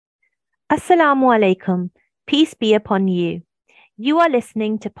Assalamu alaikum. Peace be upon you. You are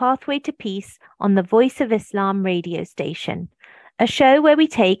listening to Pathway to Peace on the Voice of Islam radio station, a show where we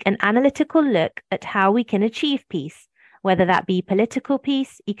take an analytical look at how we can achieve peace, whether that be political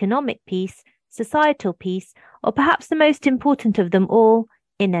peace, economic peace, societal peace, or perhaps the most important of them all,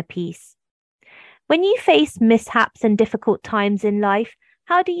 inner peace. When you face mishaps and difficult times in life,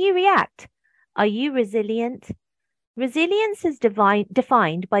 how do you react? Are you resilient? Resilience is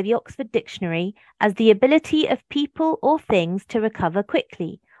defined by the Oxford Dictionary as the ability of people or things to recover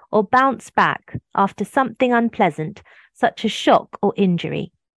quickly or bounce back after something unpleasant, such as shock or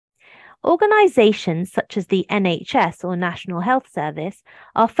injury. Organisations such as the NHS or National Health Service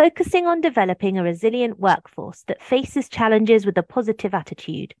are focusing on developing a resilient workforce that faces challenges with a positive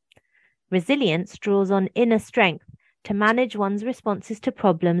attitude. Resilience draws on inner strength to manage one's responses to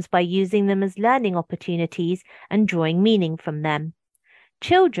problems by using them as learning opportunities and drawing meaning from them.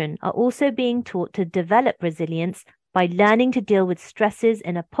 Children are also being taught to develop resilience by learning to deal with stresses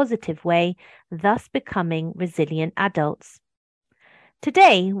in a positive way, thus becoming resilient adults.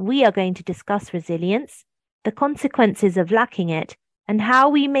 Today, we are going to discuss resilience, the consequences of lacking it, and how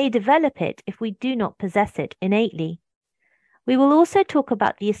we may develop it if we do not possess it innately. We will also talk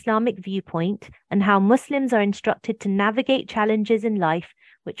about the Islamic viewpoint and how Muslims are instructed to navigate challenges in life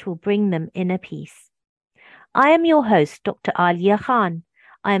which will bring them inner peace. I am your host, Dr. Alia Khan.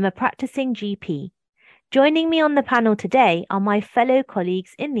 I am a practicing GP. Joining me on the panel today are my fellow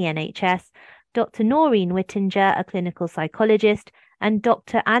colleagues in the NHS, Dr. Noreen Whittinger, a clinical psychologist, and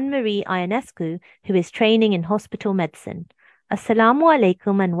Dr. Anne-Marie Ionescu, who is training in hospital medicine. Assalamu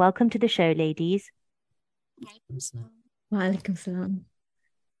alaikum and welcome to the show, ladies. Wa alaikum salam.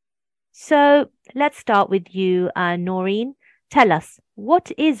 So let's start with you, Noreen. Tell us,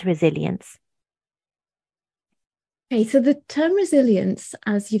 what is resilience? Okay, so the term resilience,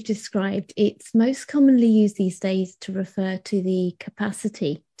 as you've described, it's most commonly used these days to refer to the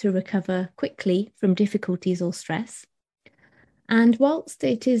capacity to recover quickly from difficulties or stress. And whilst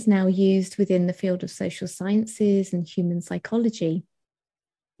it is now used within the field of social sciences and human psychology,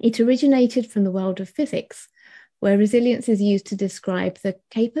 it originated from the world of physics, where resilience is used to describe the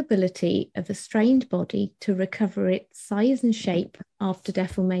capability of a strained body to recover its size and shape after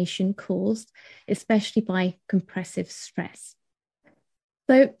deformation caused, especially by compressive stress.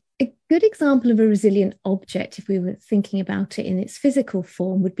 So, a good example of a resilient object, if we were thinking about it in its physical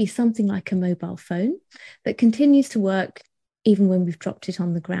form, would be something like a mobile phone that continues to work even when we've dropped it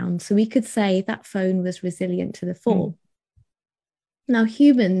on the ground. So we could say that phone was resilient to the fall. Now,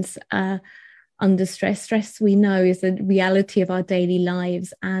 humans under stress. Stress, we know, is a reality of our daily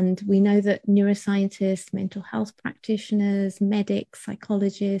lives. And we know that neuroscientists, mental health practitioners, medics,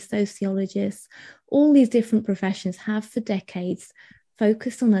 psychologists, sociologists, all these different professions have for decades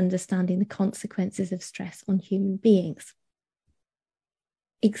focused on understanding the consequences of stress on human beings.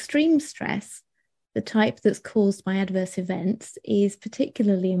 Extreme stress, the type that's caused by adverse events, is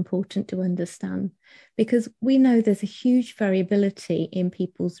particularly important to understand because we know there's a huge variability in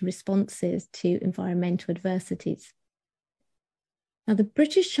people's responses to environmental adversities. Now, the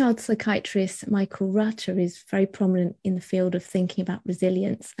British child psychiatrist Michael Rutter is very prominent in the field of thinking about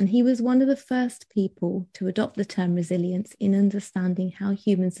resilience, and he was one of the first people to adopt the term resilience in understanding how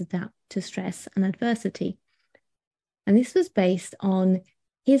humans adapt to stress and adversity. And this was based on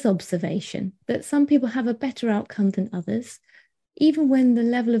his observation that some people have a better outcome than others, even when the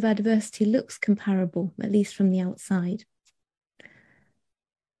level of adversity looks comparable, at least from the outside.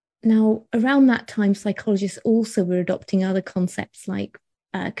 Now, around that time, psychologists also were adopting other concepts like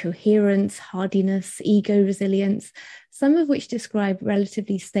coherence, hardiness, ego resilience, some of which describe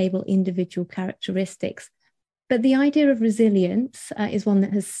relatively stable individual characteristics. But the idea of resilience is one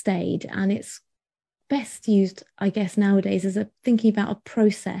that has stayed, and it's best used, I guess, nowadays as thinking about a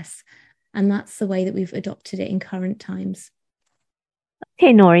process, and that's the way that we've adopted it in current times.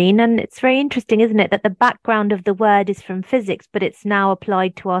 Okay, Noreen, and it's very interesting, isn't it, that the background of the word is from physics, but it's now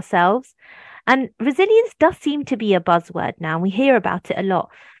applied to ourselves. And resilience does seem to be a buzzword now. We hear about it a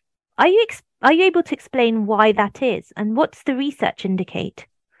lot. Are you able to explain why that is, and what's the research indicate?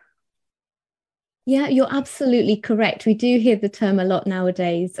 Yeah, you're absolutely correct. We do hear the term a lot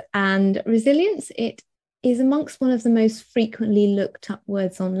nowadays, and resilience, it is amongst one of the most frequently looked up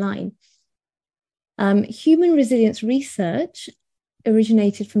words online. Human resilience research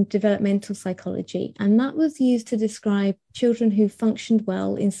originated from developmental psychology, and that was used to describe children who functioned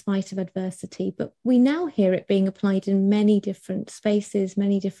well in spite of adversity. But we now hear it being applied in many different spaces,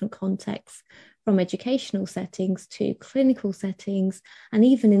 many different contexts, from educational settings to clinical settings, and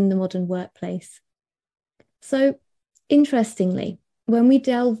even in the modern workplace. So, interestingly, when we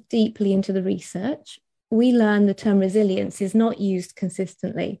delve deeply into the research, we learn the term resilience is not used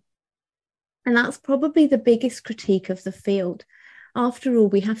consistently. And that's probably the biggest critique of the field. After all,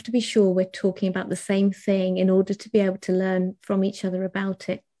 we have to be sure we're talking about the same thing in order to be able to learn from each other about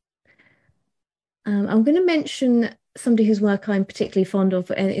it. I'm going to mention somebody whose work I'm particularly fond of,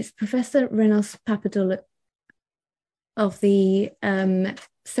 and it's Professor Renos Papadopoulos of the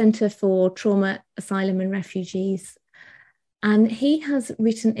Centre for Trauma, Asylum and Refugees. And he has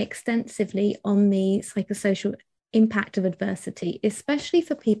written extensively on the psychosocial impact of adversity, especially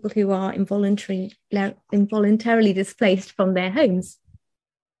for people who are involuntarily displaced from their homes.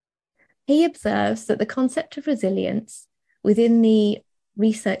 He observes that the concept of resilience within the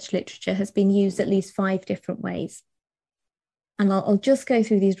research literature has been used at least 5 different ways. And I'll just go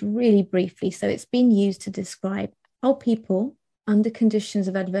through these really briefly. So it's been used to describe how people under conditions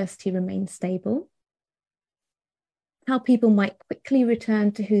of adversity remain stable, how people might quickly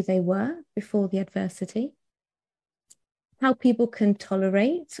return to who they were before the adversity, how people can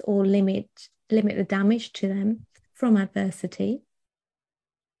tolerate or limit the damage to them from adversity,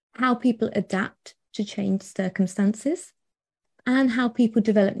 how people adapt to changed circumstances, and how people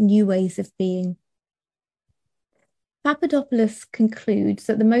develop new ways of being. Papadopoulos concludes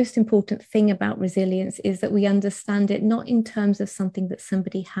that the most important thing about resilience is that we understand it not in terms of something that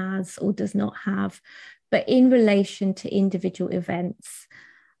somebody has or does not have, but in relation to individual events.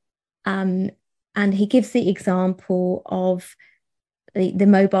 And he gives the example of the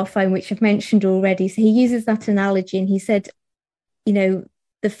mobile phone, which I've mentioned already. So he uses that analogy, and he said,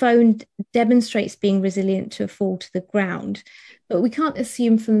 the phone demonstrates being resilient to a fall to the ground, but we can't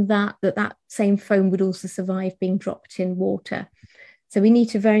assume from that same phone would also survive being dropped in water. So we need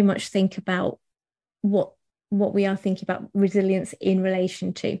to very much think about what we are thinking about resilience in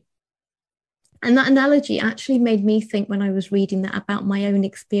relation to. And that analogy actually made me think, when I was reading that, about my own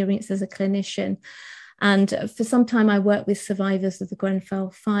experience as a clinician. And for some time, I worked with survivors of the Grenfell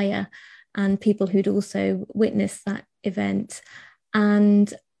fire and people who'd also witnessed that event.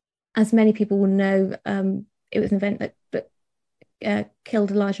 And as many people will know, it was an event that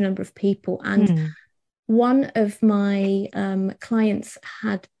killed a large number of people. And one of my clients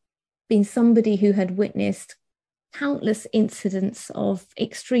had been somebody who had witnessed countless incidents of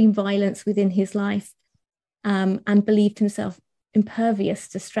extreme violence within his life, and believed himself impervious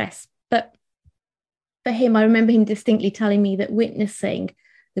to stress. But for him, I remember him distinctly telling me that witnessing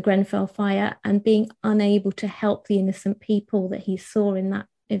the Grenfell fire and being unable to help the innocent people that he saw in that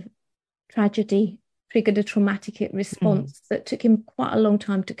tragedy triggered a traumatic response that took him quite a long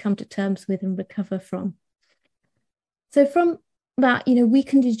time to come to terms with and recover from. So from that, we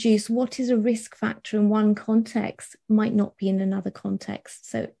can deduce what is a risk factor in one context might not be in another context.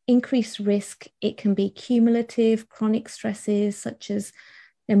 So increased risk, it can be cumulative, chronic stresses, such as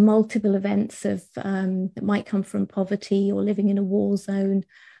multiple events that might come from poverty or living in a war zone,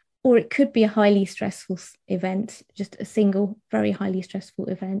 or it could be a highly stressful event, just a single, very highly stressful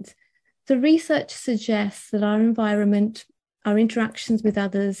event. The research suggests that our environment, our interactions with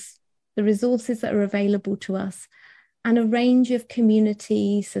others, the resources that are available to us, and a range of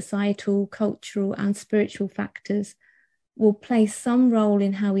community, societal, cultural, and spiritual factors will play some role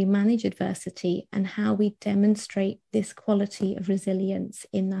in how we manage adversity and how we demonstrate this quality of resilience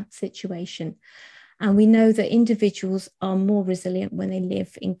in that situation. And we know that individuals are more resilient when they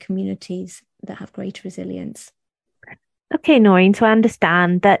live in communities that have greater resilience. Okay, Noreen, so I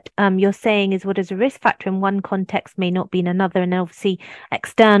understand that you're saying is what is a risk factor in one context may not be in another, and obviously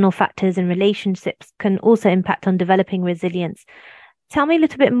external factors and relationships can also impact on developing resilience. Tell me a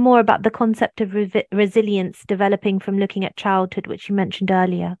little bit more about the concept of resilience developing from looking at childhood, which you mentioned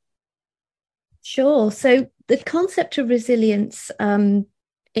earlier. Sure. So the concept of resilience,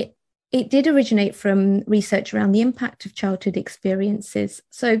 it did originate from research around the impact of childhood experiences.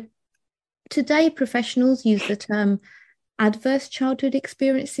 So today, professionals use the term adverse childhood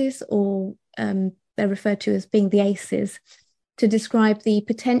experiences, or they're referred to as being the ACEs, to describe the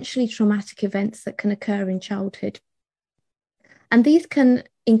potentially traumatic events that can occur in childhood. And these can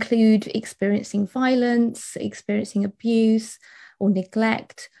include experiencing violence, experiencing abuse or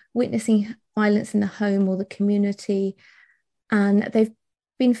neglect, witnessing violence in the home or the community. And they've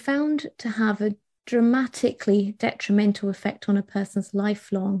been found to have a dramatically detrimental effect on a person's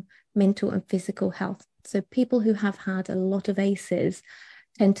lifelong mental and physical health. So people who have had a lot of ACEs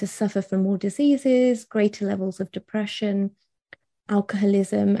tend to suffer from more diseases, greater levels of depression,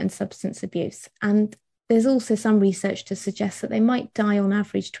 alcoholism, and substance abuse. And there's also some research to suggest that they might die on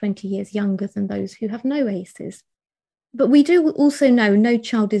average 20 years younger than those who have no ACEs. But we do also know no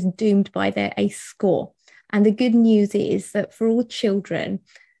child is doomed by their ACE score. And the good news is that for all children,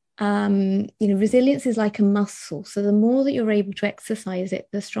 resilience is like a muscle. So the more that you're able to exercise it,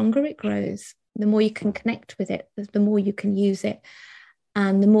 the stronger it grows, the more you can connect with it, the more you can use it.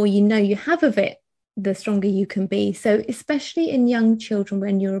 And the more you know you have of it, the stronger you can be. So especially in young children,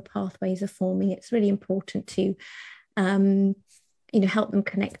 when neural pathways are forming, it's really important to help them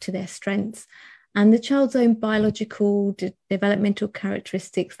connect to their strengths. And the child's own biological, developmental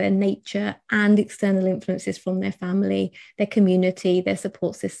characteristics, their nature, and external influences from their family, their community, their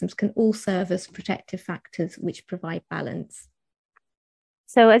support systems can all serve as protective factors which provide balance.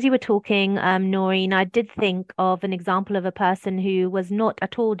 So as you were talking, Noreen, I did think of an example of a person who was not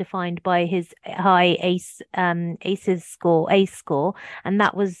at all defined by his high ACE score, and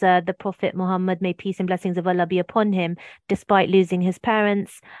that was the Prophet Muhammad, may peace and blessings of Allah be upon him. Despite losing his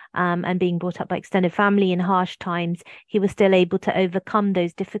parents and being brought up by extended family in harsh times, he was still able to overcome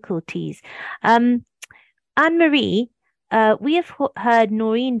those difficulties. Anne-Marie, we have heard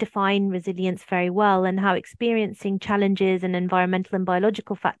Noreen define resilience very well and how experiencing challenges and environmental and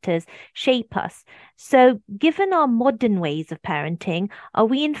biological factors shape us. So, given our modern ways of parenting, are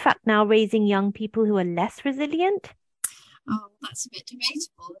we in fact now raising young people who are less resilient? Oh, that's a bit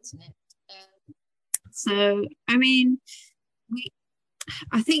debatable, isn't it? So, I mean,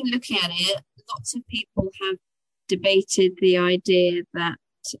 I think looking at it, lots of people have debated the idea that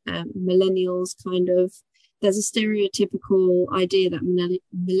millennials there's a stereotypical idea that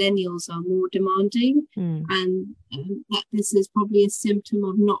millennials are more demanding, and that this is probably a symptom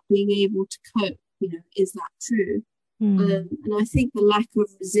of not being able to cope. Is that true? And I think the lack of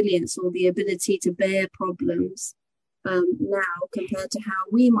resilience or the ability to bear problems now compared to how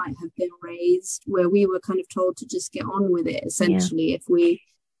we might have been raised, where we were kind of told to just get on with it, essentially, if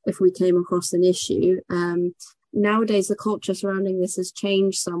we came across an issue. Nowadays, the culture surrounding this has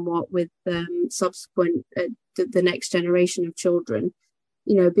changed somewhat with subsequent the next generation of children.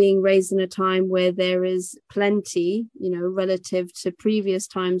 Being raised in a time where there is plenty, relative to previous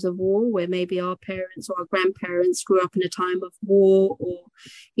times of war, where maybe our parents or our grandparents grew up in a time of war or,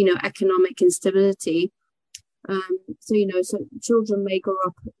 economic instability. So children may grow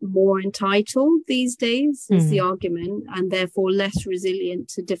up more entitled these days, is the argument, and therefore less resilient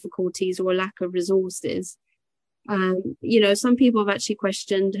to difficulties or lack of resources. Some people have actually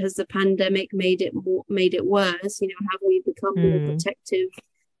questioned, has the pandemic made it worse? Have we become more protective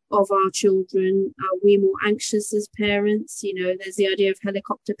of our children? Are we more anxious as parents? There's the idea of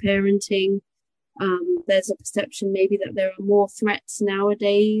helicopter parenting. There's a perception maybe that there are more threats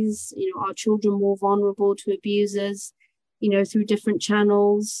nowadays. Are children more vulnerable to abusers, through different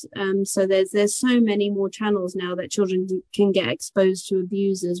channels? So there's so many more channels now that children can get exposed to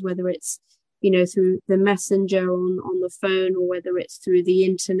abusers, whether it's through the messenger on the phone, or whether it's through the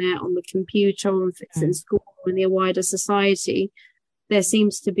internet, on the computer, or if it's in school or in the wider society. There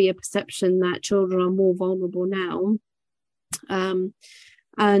seems to be a perception that children are more vulnerable now.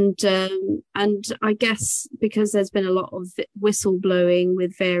 And I guess because there's been a lot of whistleblowing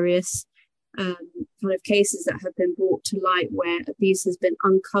with various kind of cases that have been brought to light where abuse has been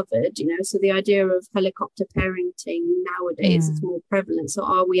uncovered, so the idea of helicopter parenting nowadays is more prevalent. So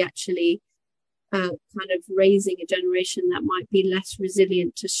are we actually kind of raising a generation that might be less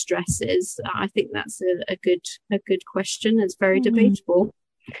resilient to stresses? I think that's a good question. It's very debatable.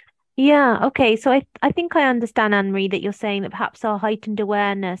 Yeah, okay. So I think I understand, Anne-Marie, that you're saying that perhaps our heightened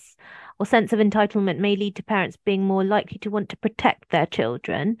awareness or sense of entitlement may lead to parents being more likely to want to protect their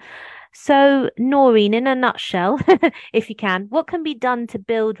children. So, Noreen, in a nutshell, if you can, what can be done to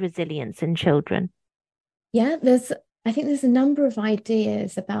build resilience in children? Yeah, I think there's a number of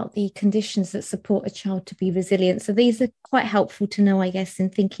ideas about the conditions that support a child to be resilient. So these are quite helpful to know, I guess,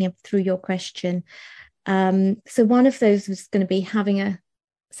 in thinking through your question. So one of those was going to be having a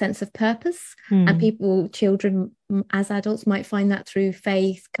sense of purpose, and children as adults might find that through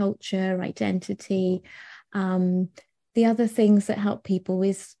faith, culture, identity. The other things that help people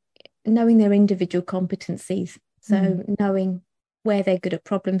is knowing their individual competencies. So knowing where they're good at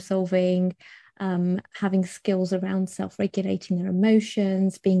problem solving, having skills around self-regulating their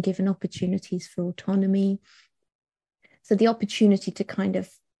emotions, being given opportunities for autonomy. So the opportunity to kind of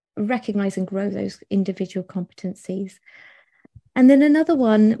recognize and grow those individual competencies. And then another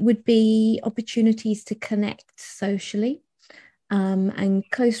one would be opportunities to connect socially, and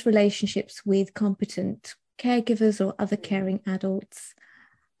close relationships with competent caregivers or other caring adults.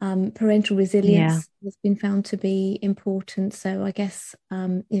 Parental resilience has been found to be important. So I guess,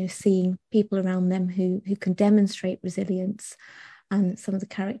 seeing people around them who can demonstrate resilience and some of the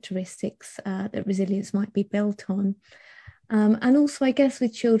characteristics that resilience might be built on. And also, I guess,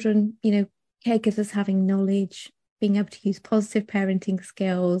 with children, caregivers having knowledge, being able to use positive parenting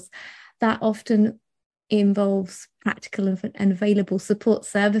skills. That often involves practical and available support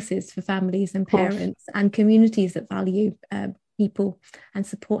services for families and parents, and communities that value people and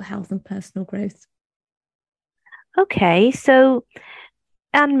support health and personal growth. Okay, so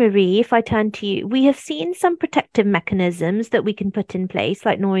Anne-Marie, if I turn to you, we have seen some protective mechanisms that we can put in place,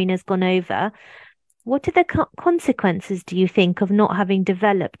 like Noreen has gone over. What are the consequences, do you think, of not having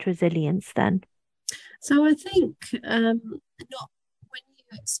developed resilience then? So I think not when you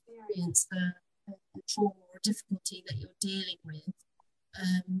experience the trauma or difficulty that you're dealing with,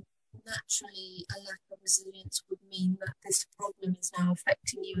 naturally a lack of resilience would mean that this problem is now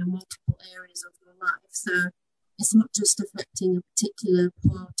affecting you in multiple areas of your life. So it's not just affecting a particular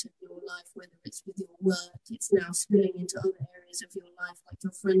part of your life, whether it's with your work, it's now spilling into other areas of your life, like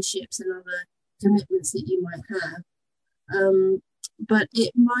your friendships and other commitments that you might have. But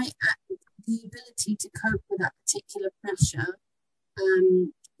it might, the ability to cope with that particular pressure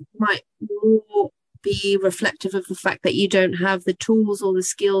might more be reflective of the fact that you don't have the tools or the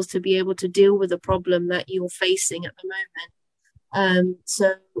skills to be able to deal with the problem that you're facing at the moment.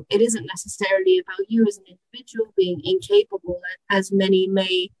 So it isn't necessarily about you as an individual being incapable, as many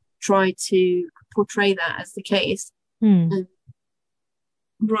may try to portray that as the case.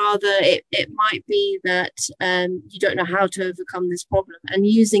 Rather, it might be that you don't know how to overcome this problem, and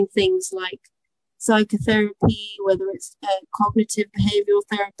using things like psychotherapy, whether it's cognitive behavioral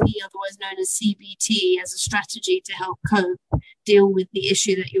therapy, otherwise known as CBT, as a strategy to help cope, deal with the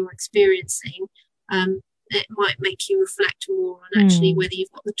issue that you're experiencing, it might make you reflect more on actually whether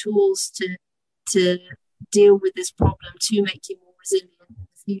you've got the tools to deal with this problem to make you more resilient in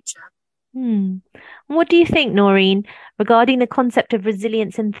the future. What do you think, Noreen, regarding the concept of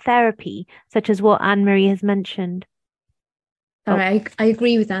resilience in therapy, such as what Anne-Marie has mentioned? Sorry, I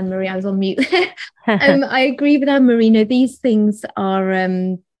agree with Anne-Marie. I was on mute. I agree with Anne-Marie. No, these things are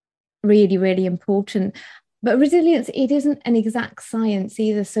really, really important. But resilience, it isn't an exact science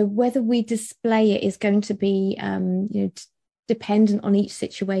either. So whether we display it is going to be dependent on each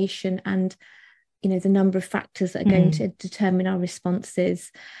situation and the number of factors that are going to determine our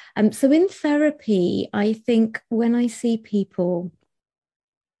responses. So in therapy, I think when I see people,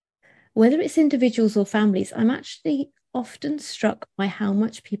 whether it's individuals or families, I'm actually often struck by how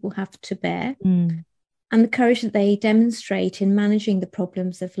much people have to bear and the courage that they demonstrate in managing the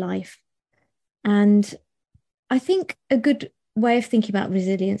problems of life. And I think a good way of thinking about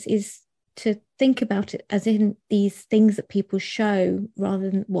resilience is to think about it as in these things that people show rather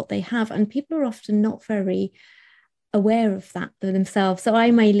than what they have. And people are often not very aware of that for themselves. So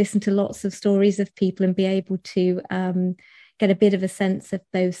I may listen to lots of stories of people and be able to get a bit of a sense of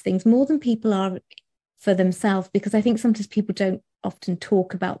those things more than people are for themselves, because I think sometimes people don't often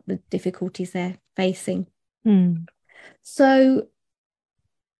talk about the difficulties they're facing. So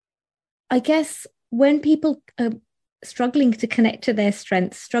I guess when people are struggling to connect to their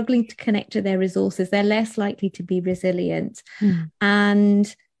strengths, struggling to connect to their resources, they're less likely to be resilient.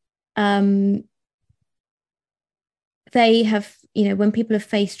 And they have, when people have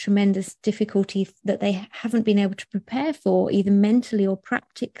faced tremendous difficulty that they haven't been able to prepare for, either mentally or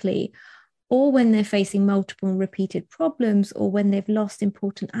practically, or when they're facing multiple and repeated problems, or when they've lost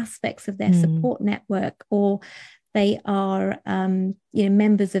important aspects of their support network, or they are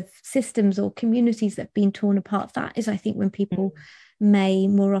members of systems or communities that have been torn apart. That is, I think, when people may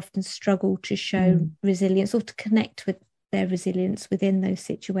more often struggle to show resilience or to connect with their resilience within those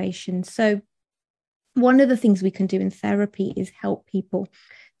situations. So one of the things we can do in therapy is help people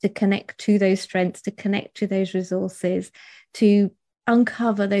to connect to those strengths, to connect to those resources, to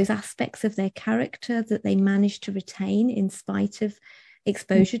uncover those aspects of their character that they manage to retain in spite of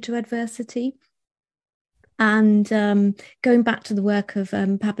exposure to adversity. And going back to the work of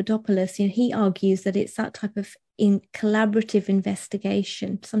Papadopoulos, he argues that it's that type of collaborative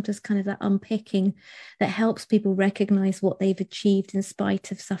investigation, sometimes kind of that unpicking, that helps people recognize what they've achieved in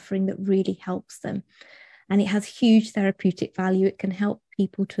spite of suffering, that really helps them. And it has huge therapeutic value. It can help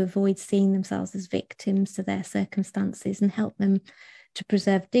people to avoid seeing themselves as victims to their circumstances and help them to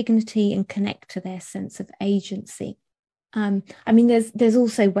preserve dignity and connect to their sense of agency. There's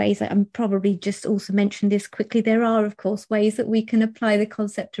also ways, I'm probably just also mention this quickly. There are, of course, ways that we can apply the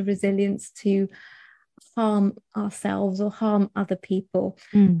concept of resilience to harm ourselves or harm other people.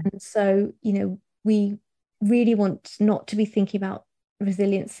 And so, we really want not to be thinking about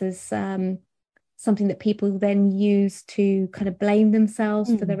resilience as something that people then use to kind of blame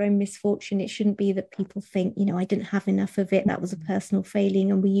themselves for their own misfortune. It shouldn't be that people think, I didn't have enough of it, that was a personal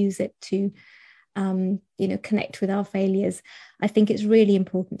failing, and we use it to connect with our failures. I think it's really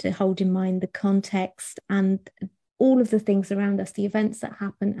important to hold in mind the context and all of the things around us, the events that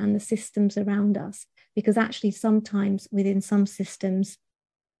happen and the systems around us, because actually sometimes within some systems,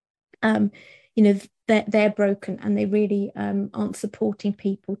 they're broken and they really aren't supporting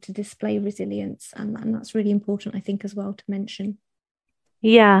people to display resilience. And that's really important, I think, as well to mention.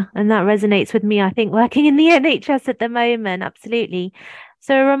 Yeah, and that resonates with me, I think, working in the NHS at the moment. Absolutely.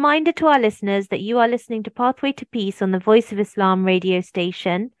 So, a reminder to our listeners that you are listening to Pathway to Peace on the Voice of Islam radio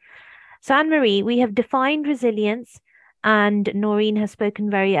station. So, Anne-Marie, we have defined resilience, and Noreen has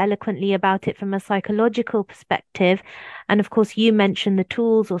spoken very eloquently about it from a psychological perspective. And of course, you mentioned the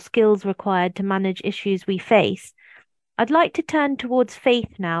tools or skills required to manage issues we face. I'd like to turn towards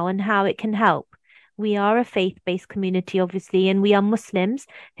faith now and how it can help. We are a faith-based community, obviously, and we are Muslims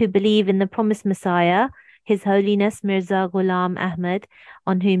who believe in the promised Messiah, His Holiness Mirza Ghulam Ahmad,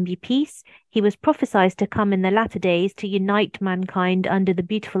 on whom be peace. He was prophesied to come in the latter days to unite mankind under the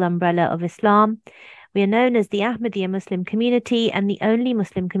beautiful umbrella of Islam. We are known as the Ahmadiyya Muslim community and the only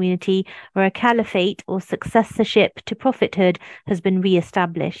Muslim community where a caliphate or successorship to prophethood has been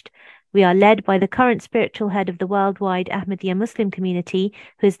re-established. We are led by the current spiritual head of the worldwide Ahmadiyya Muslim community,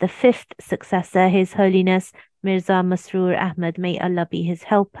 who is the fifth successor, His Holiness Mirza Masroor Ahmad. May Allah be his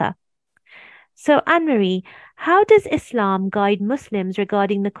helper. So, Anne-Marie, how does Islam guide Muslims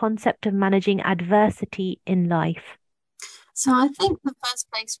regarding the concept of managing adversity in life? So I think the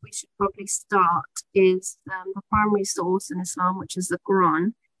first place we should probably start is the primary source in Islam, which is the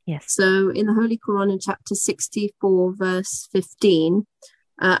Quran. Yes. So in the Holy Quran, in chapter 64, verse 15,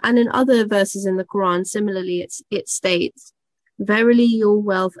 and in other verses in the Quran, similarly, it states, "Verily your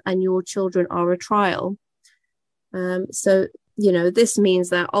wealth and your children are a trial." So, this means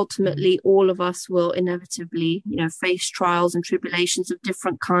that ultimately all of us will inevitably, face trials and tribulations of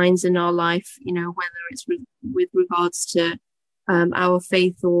different kinds in our life, whether it's with regards to our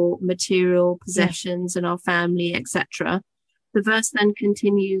faith or material possessions and our family, etc. The verse then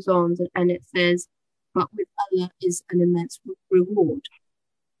continues on and it says, "But with Allah is an immense reward."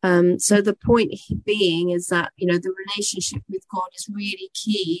 So the point being is that, the relationship with God is really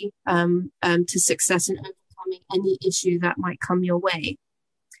key to success in overcoming any issue that might come your way.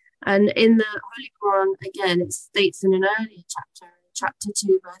 And in the Holy Quran, again, it states in an earlier chapter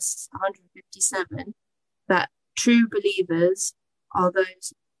 2, verse 157, that true believers are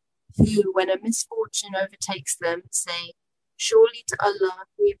those who, when a misfortune overtakes them, say, "Surely to Allah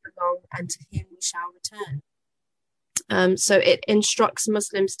we belong and to him we shall return." So it instructs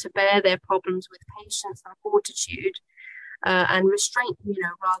Muslims to bear their problems with patience and fortitude and restraint,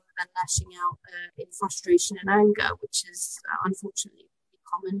 rather than lashing out in frustration and anger, which is unfortunately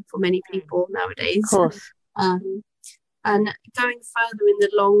common for many people nowadays. Of course. And going further in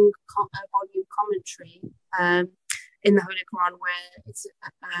the long volume commentary in the Holy Quran, where it's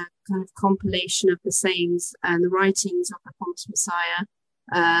a kind of compilation of the sayings and the writings of the promised Messiah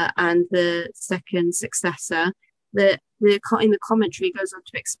and the second successor, in the commentary goes on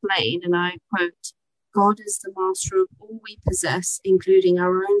to explain, and I quote, "God is the master of all we possess, including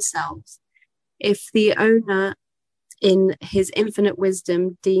our own selves. If the owner in his infinite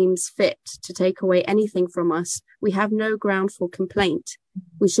wisdom deems fit to take away anything from us, we have no ground for complaint.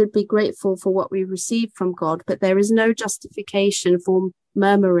 We should be grateful for what we receive from God, but there is no justification for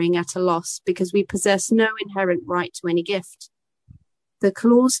murmuring at a loss because we possess no inherent right to any gift. The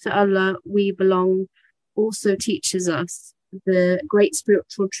clause to Allah we belong also teaches us the great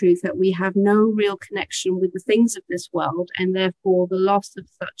spiritual truth that we have no real connection with the things of this world, and therefore the loss of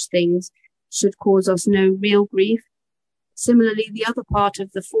such things should cause us no real grief. Similarly, the other part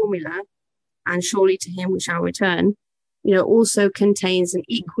of the formula, and surely to him we shall return, also contains an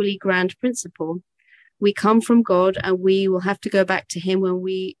equally grand principle. We come from God and we will have to go back to him when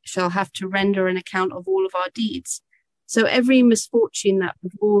we shall have to render an account of all of our deeds. So every misfortune that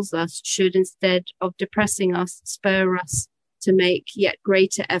befalls us should, instead of depressing us, spur us to make yet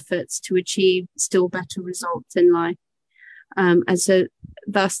greater efforts to achieve still better results in life. And so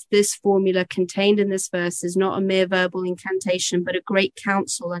thus this formula contained in this verse is not a mere verbal incantation, but a great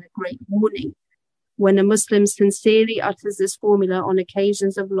counsel and a great warning. When a Muslim sincerely utters this formula on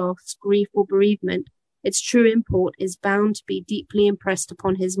occasions of loss, grief, or bereavement, its true import is bound to be deeply impressed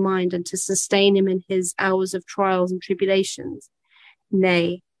upon his mind and to sustain him in his hours of trials and tribulations.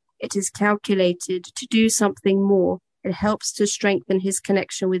 Nay, it is calculated to do something more. It helps to strengthen his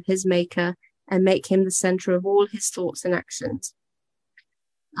connection with his Maker and make him the center of all his thoughts and actions.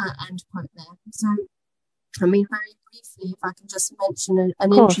 End quote there. So, very briefly, if I can just mention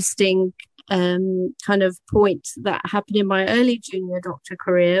an interesting kind of point that happened in my early junior doctor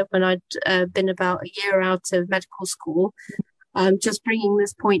career when I'd been about a year out of medical school. Just bringing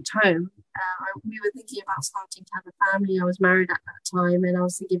this point home, we were thinking about starting to have a family. I was married at that time, and I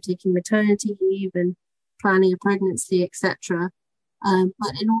was thinking of taking maternity leave and planning a pregnancy, etc.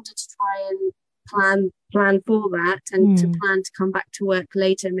 But in order to try and plan for that and to plan to come back to work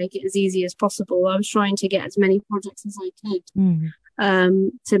later, make it as easy as possible, I was trying to get as many projects as I could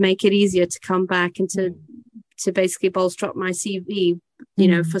to make it easier to come back and to basically bolster up my CV,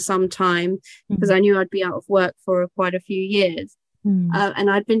 for some time, because I knew I'd be out of work for quite a few years. And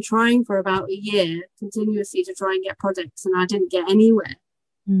I'd been trying for about a year continuously to try and get projects, and I didn't get anywhere.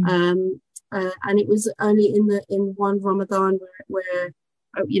 And it was only in one Ramadan where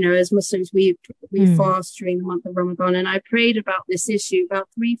as Muslims, we fast during the month of Ramadan, and I prayed about this issue about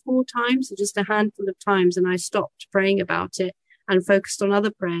 3-4 times, so just a handful of times, and I stopped praying about it and focused on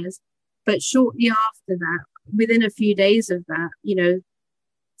other prayers. But shortly after that, within a few days of that,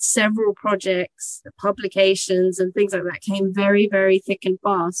 several projects, publications and things like that came very, very thick and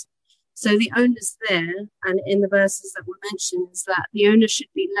fast. So the onus there, and in the verses that were mentioned, is that the onus should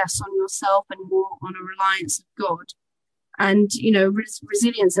be less on yourself and more on a reliance of God. And,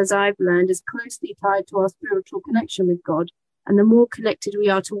 resilience, as I've learned, is closely tied to our spiritual connection with God. And the more connected we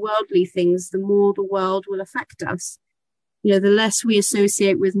are to worldly things, the more the world will affect us. The less we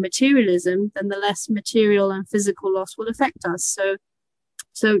associate with materialism, then the less material and physical loss will affect us. So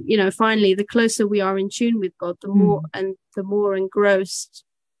finally, the closer we are in tune with God, the more engrossed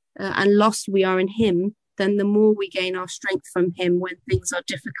and lost we are in Him, then the more we gain our strength from Him when things are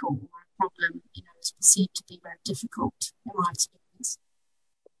difficult or a problem, is perceived to be very difficult, in my experience.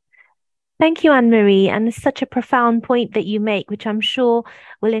 Thank you, Anne-Marie. And it's such a profound point that you make, which I'm sure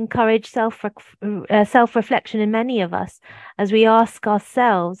will encourage self-reflection in many of us as we ask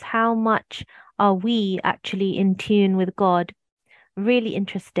ourselves, how much are we actually in tune with God? Really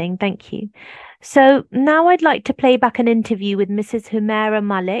interesting. Thank you. So now I'd like to play back an interview with Mrs. Humaira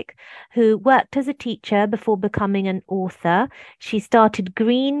Malik, who worked as a teacher before becoming an author. She started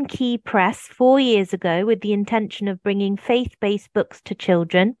Green Key Press 4 years ago with the intention of bringing faith-based books to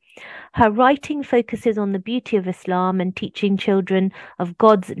children. Her writing focuses on the beauty of Islam and teaching children of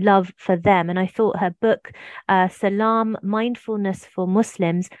God's love for them. And I thought her book, Salam, Mindfulness for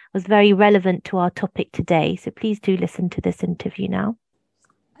Muslims, was very relevant to our topic today. So please do listen to this interview now.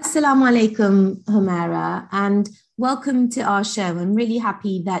 Assalamu alaikum, Humaira, and welcome to our show. I'm really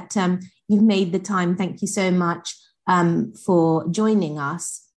happy that you've made the time. Thank you so much for joining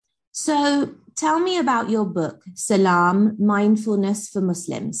us. So tell me about your book, Salam, Mindfulness for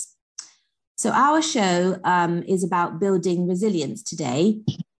Muslims. So our show is about building resilience today.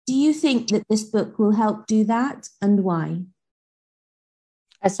 Do you think that this book will help do that, and why?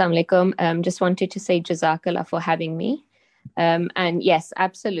 Assalamu alaikum. Just wanted to say Jazakallah for having me. And yes,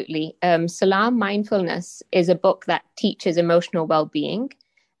 absolutely. Salam, Mindfulness is a book that teaches emotional well-being,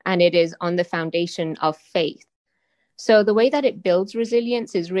 and it is on the foundation of faith. So the way that it builds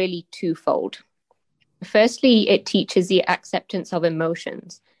resilience is really twofold. Firstly, it teaches the acceptance of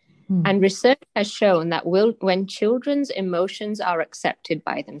emotions. And research has shown that when children's emotions are accepted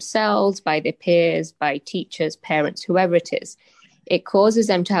by themselves, by their peers, by teachers, parents, whoever it is, it causes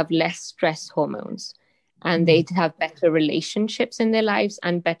them to have less stress hormones, and they have better relationships in their lives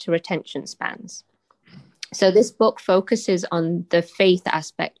and better attention spans. So this book focuses on the faith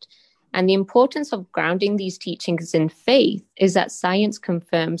aspect. And the importance of grounding these teachings in faith is that science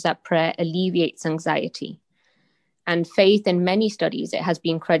confirms that prayer alleviates anxiety. And faith, in many studies, it has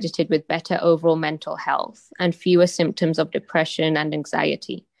been credited with better overall mental health and fewer symptoms of depression and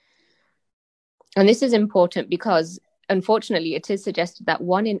anxiety. And this is important because, unfortunately, it is suggested that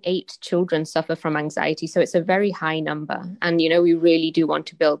 1 in 8 children suffer from anxiety. So it's a very high number. And, we really do want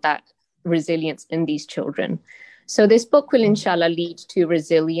to build that resilience in these children. So this book will, inshallah, lead to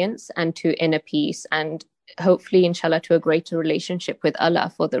resilience and to inner peace, and hopefully, inshallah, to a greater relationship with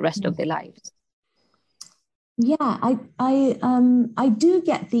Allah for the rest of their lives. Yeah, I do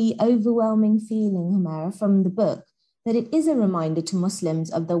get the overwhelming feeling, Humaira, from the book that it is a reminder to Muslims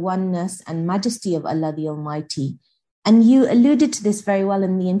of the oneness and majesty of Allah the Almighty. And you alluded to this very well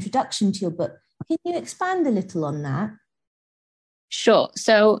in the introduction to your book. Can you expand a little on that? Sure.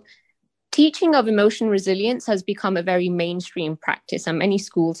 So teaching of emotion resilience has become a very mainstream practice, and many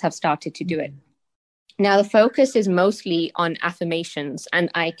schools have started to do it. Now, the focus is mostly on affirmations and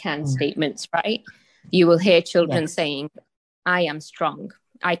I can statements, right? You will hear children saying, I am strong,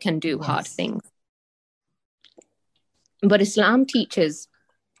 I can do hard things. But Islam teaches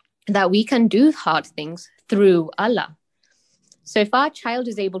that we can do hard things through Allah. So if our child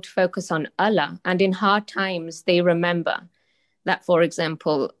is able to focus on Allah, and in hard times they remember that, for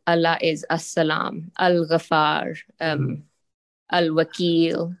example, Allah is As-Salam, Al-Ghafar,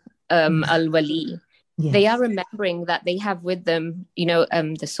 Al-Wakil, Al-Wali. Yes. They are remembering that they have with them,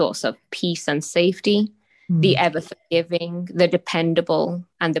 the source of peace and safety, the ever-forgiving, the dependable,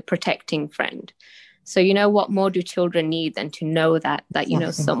 and the protecting friend. So, what more do children need than to know that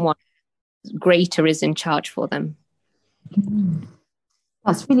someone greater is in charge for them?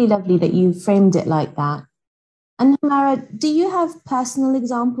 That's really lovely that you framed it like that. And Humera, do you have personal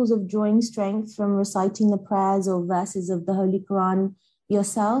examples of drawing strength from reciting the prayers or verses of the Holy Quran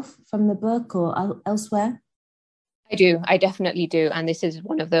yourself from the book or elsewhere? I do. I definitely do. And this is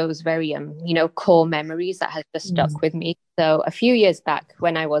one of those very, core memories that has just stuck with me. So a few years back,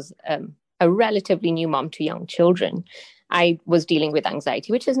 when I was a relatively new mom to young children, I was dealing with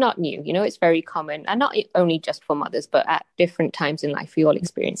anxiety, which is not new. It's very common, and not only just for mothers, but at different times in life, we all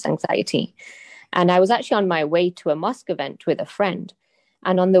experience anxiety. And I was actually on my way to a mosque event with a friend.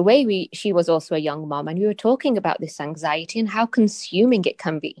 And on the way, she was also a young mom, and we were talking about this anxiety and how consuming it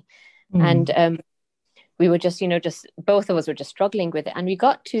can be. And we were just both of us were just struggling with it. And we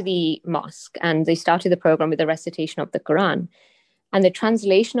got to the mosque, and they started the program with the recitation of the Quran. And the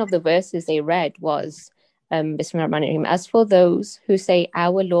translation of the verses they read was, Bismillahir-Rahmanir-Rahim, as for those who say,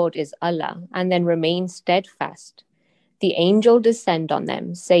 our Lord is Allah, and then remain steadfast, the angel descend on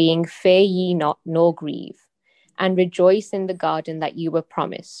them, saying, fear ye not, nor grieve, and rejoice in the garden that you were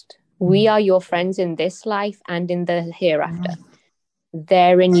promised. We are your friends in this life and in the hereafter.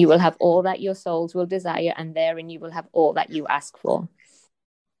 Therein you will have all that your souls will desire, and therein you will have all that you ask for.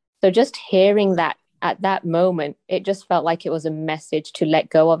 So just hearing that at that moment, it just felt like it was a message to let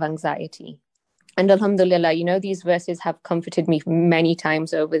go of anxiety. And alhamdulillah, these verses have comforted me many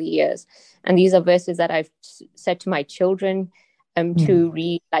times over the years. And these are verses that I've said to my children to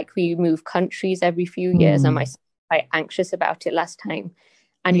read, like we move countries every few years. And I was quite anxious about it last time.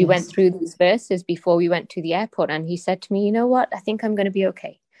 And we went through these verses before we went to the airport. And he said to me, you know what? I think I'm going to be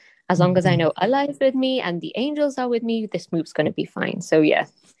okay. As long as I know Allah is with me and the angels are with me, this move's going to be fine. So yeah,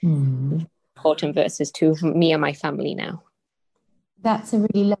 important verses to me and my family now. That's a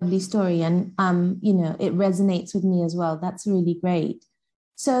really lovely story. And, it resonates with me as well. That's really great.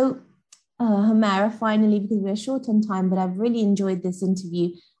 So, Humera, finally, because we're short on time, but I've really enjoyed this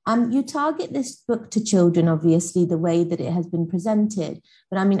interview. You target this book to children, obviously, the way that it has been presented.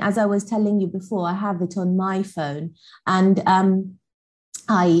 But I mean, as I was telling you before, I have it on my phone, and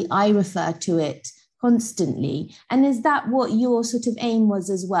I refer to it constantly. And is that what your sort of aim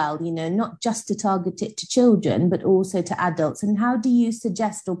was as well? Not just to target it to children, but also to adults. And how do you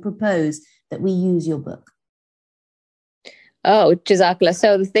suggest or propose that we use your book? Oh, Jazakallah.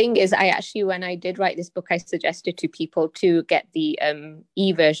 So the thing is, when I did write this book, I suggested to people to get the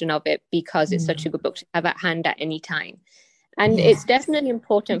e-version of it because it's such a good book to have at hand at any time. And it's definitely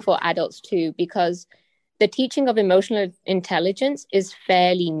important for adults too, because the teaching of emotional intelligence is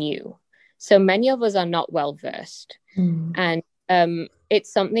fairly new. So many of us are not well versed. And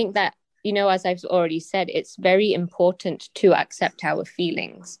it's something that, as I've already said, it's very important to accept our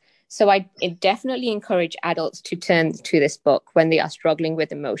feelings. So I definitely encourage adults to turn to this book when they are struggling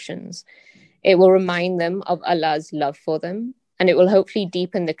with emotions. It will remind them of Allah's love for them, and it will hopefully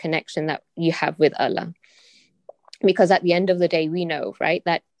deepen the connection that you have with Allah. Because at the end of the day, we know, right,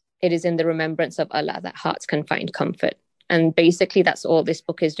 that it is in the remembrance of Allah that hearts can find comfort. And basically, that's all this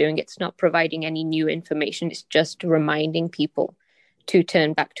book is doing. It's not providing any new information. It's just reminding people to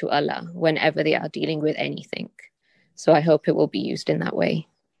turn back to Allah whenever they are dealing with anything. So I hope it will be used in that way.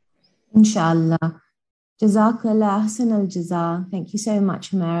 Inshallah. Jazakallah Ahsan al-Jaza. Thank you so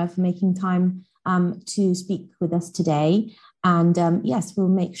much, Humera, for making time to speak with us today. And yes, we'll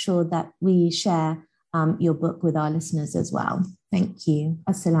make sure that we share your book with our listeners as well. Thank you.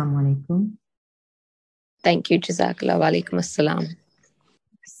 Assalamu alaikum. Thank you, Jazakallah. Wa alaikum assalam.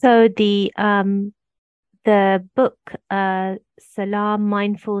 So the book Salam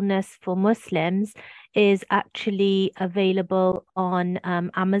Mindfulness for Muslims is actually available on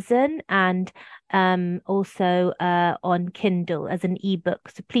Amazon and also on Kindle as an ebook.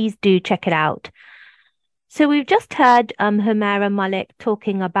 So please do check it out. So we've just heard Humera Malik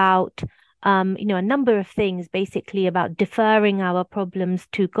talking about a number of things, basically about deferring our problems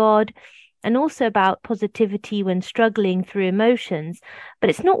to God, and also about positivity when struggling through emotions.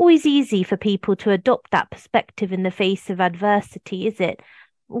 But it's not always easy for people to adopt that perspective in the face of adversity, is it?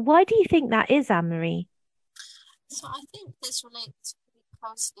 Why do you think that is, Anne-Marie? So I think this relates pretty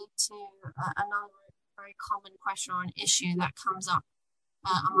closely to another very common question or an issue that comes up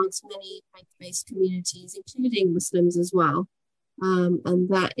amongst many faith-based communities, including Muslims as well. and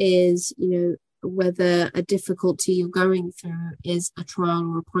that is, whether a difficulty you're going through is a trial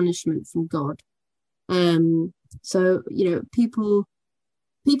or a punishment from God. So, people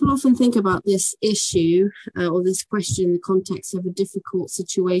often think about this issue or this question in the context of a difficult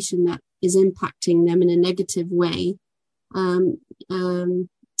situation that is impacting them in a negative way.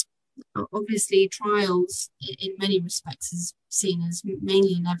 Obviously, trials in many respects is seen as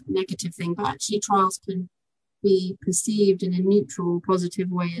mainly a negative thing, but actually trials can be perceived in a neutral,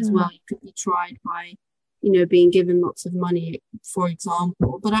 positive way as well. You could be tried by, being given lots of money, for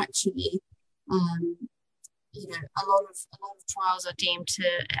example, but actually, a lot of trials are deemed to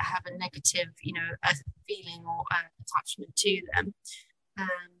have a negative, a feeling or attachment to them.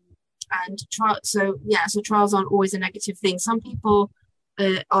 So trials aren't always a negative thing. Some people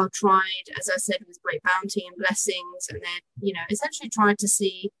are tried, as I said, with great bounty and blessings, and they're, essentially trying to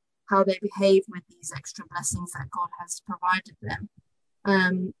see how they behave with these extra blessings that God has provided them.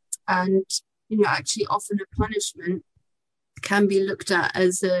 Actually often a punishment can be looked at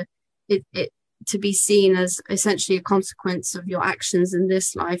as to be seen as essentially a consequence of your actions in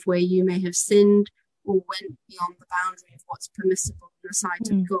this life, where you may have sinned or went beyond the boundary of what's permissible in the sight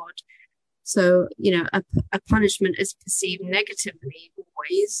of God. So, a punishment is perceived negatively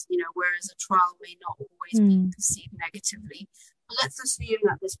always, whereas a trial may not always be perceived negatively. But let's assume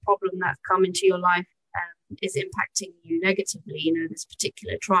that this problem that's come into your life is impacting you negatively, this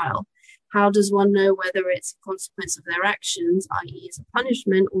particular trial. How does one know whether it's a consequence of their actions, i.e. is a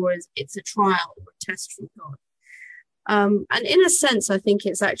punishment, or it's a trial or a test from God? And in a sense, I think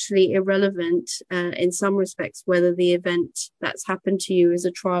it's actually irrelevant in some respects whether the event that's happened to you is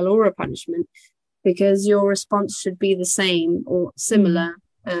a trial or a punishment, because your response should be the same or similar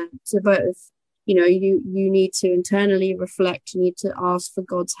to both. You need to internally reflect. You need to ask for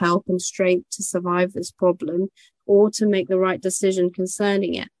God's help and strength to survive this problem or to make the right decision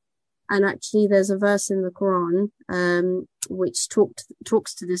concerning it. And actually, there's a verse in the Quran which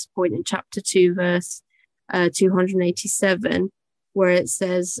talks to this point in chapter 2, verse 287, where it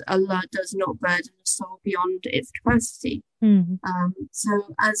says, Allah does not burden a soul beyond its capacity.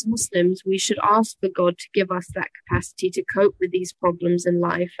 So as Muslims, we should ask for God to give us that capacity to cope with these problems in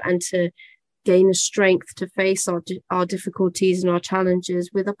life and to gain a strength to face our difficulties and our challenges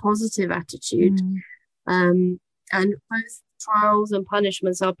with a positive attitude. And both trials and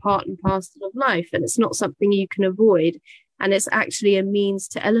punishments are part and parcel of life, and it's not something you can avoid. And it's actually a means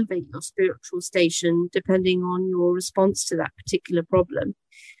to elevate your spiritual station depending on your response to that particular problem.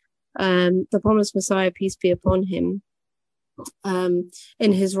 The promised Messiah, peace be upon him,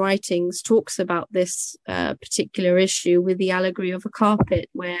 in his writings talks about this particular issue with the allegory of a carpet,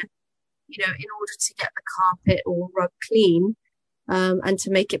 where, in order to get the carpet or rug clean, and to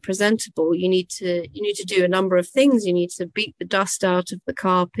make it presentable, you need to do a number of things. You need to beat the dust out of the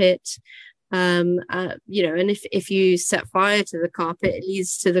carpet. And if you set fire to the carpet, it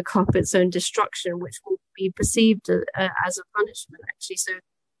leads to the carpet's own destruction, which will be perceived as a punishment, actually. So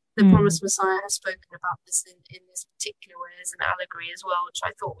the promised Messiah has spoken about this in this particular way as an allegory as well, which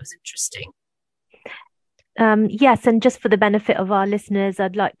I thought was interesting. Yes, and just for the benefit of our listeners,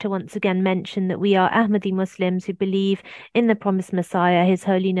 I'd like to once again mention that we are Ahmadi Muslims who believe in the promised Messiah, His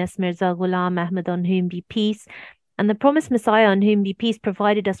Holiness Mirza Ghulam Ahmad, on whom be peace. And the promised Messiah, on whom be peace,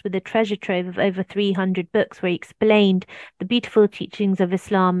 provided us with a treasure trove of over 300 books where he explained the beautiful teachings of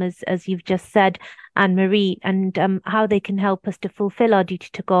Islam, as you've just said, Anne-Marie, and how they can help us to fulfill our duty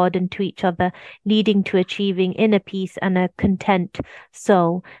to God and to each other, leading to achieving inner peace and a content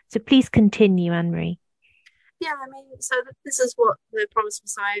soul. So please continue, Anne-Marie. Yeah, so this is what the promised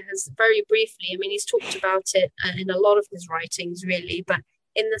Messiah has, very briefly, he's talked about it in a lot of his writings, really, but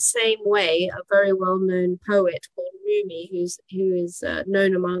in the same way, a very well-known poet called Rumi, who is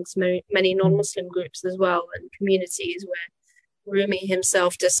known amongst many non-Muslim groups as well and communities, where Rumi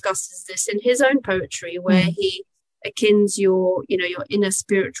himself discusses this in his own poetry, where he akins your inner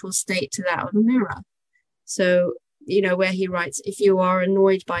spiritual state to that of a mirror. So, where he writes, if you are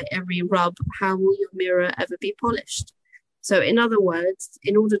annoyed by every rub, how will your mirror ever be polished? So in other words,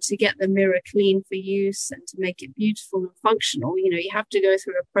 in order to get the mirror clean for use and to make it beautiful and functional, you have to go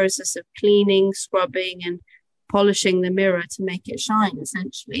through a process of cleaning, scrubbing, and polishing the mirror to make it shine,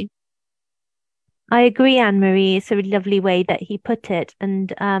 essentially. I agree, Anne-Marie. It's a really lovely way that he put it.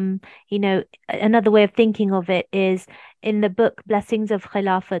 And, another way of thinking of it is in the book Blessings of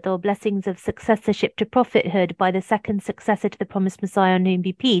Khilafat, or Blessings of Successorship to Prophethood, by the second successor to the promised Messiah, on whom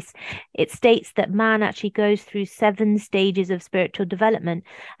be peace. It states that man actually goes through 7 stages of spiritual development.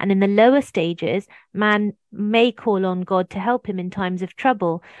 And in the lower stages, man may call on God to help him in times of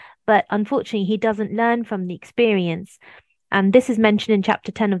trouble. But unfortunately, he doesn't learn from the experience. And this is mentioned in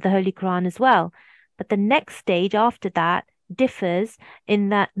chapter 10 of the Holy Quran as well. But the next stage after that differs in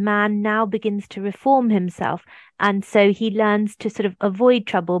that man now begins to reform himself. And so he learns to sort of avoid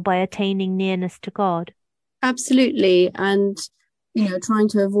trouble by attaining nearness to God. Absolutely. And, trying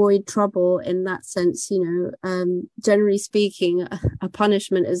to avoid trouble in that sense, generally speaking, a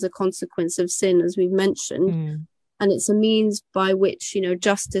punishment is a consequence of sin, as we've mentioned. And it's a means by which,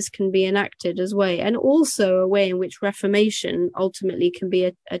 justice can be enacted as well. And also a way in which reformation ultimately can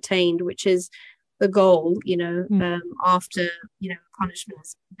be attained, which is the goal, after, punishment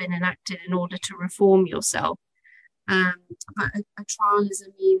has been enacted in order to reform yourself. But a trial is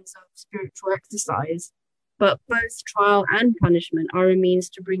a means of spiritual exercise. But both trial and punishment are a means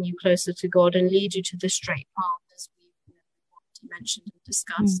to bring you closer to God and lead you to the straight path, as we mentioned and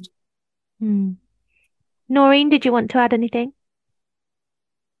discussed. Noreen, did you want to add anything?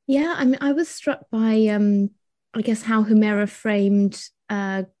 Yeah, I mean, I was struck by, I guess, how Humaira framed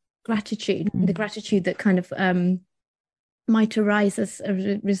gratitude, the gratitude that kind of might arise as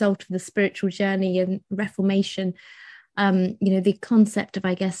a result of the spiritual journey and reformation. The concept of,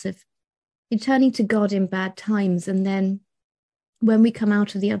 I guess, of turning to God in bad times, and then when we come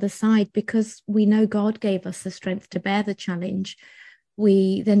out of the other side, because we know God gave us the strength to bear the challenge,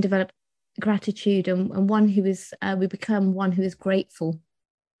 we then develop gratitude, and one who is we become one who is grateful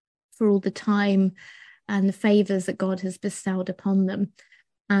for all the time and the favors that God has bestowed upon them.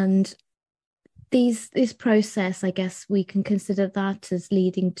 And this process, I guess we can consider that as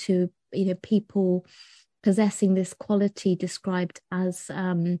leading to people possessing this quality described as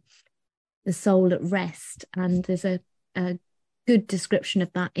the soul at rest. And there's a good description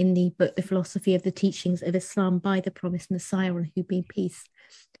of that in the book The Philosophy of the Teachings of Islam by the Promised Messiah, on whom be peace.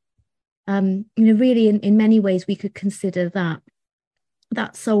 Really in many ways we could consider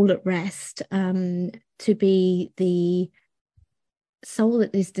that soul at rest to be the soul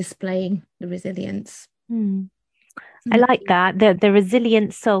that is displaying the resilience. I like that, the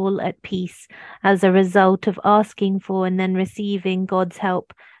resilient soul at peace as a result of asking for and then receiving God's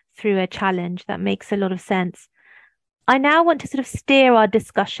help through a challenge. That makes a lot of sense. I now want to sort of steer our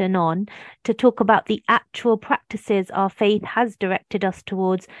discussion on to talk about the actual practices our faith has directed us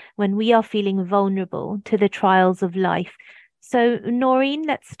towards when we are feeling vulnerable to the trials of life. So, Noreen,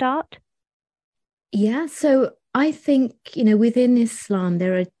 let's start. Yeah, so I think, within Islam,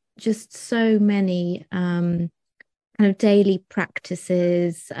 there are just so many kind of daily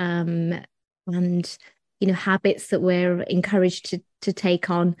practices and, habits that we're encouraged to take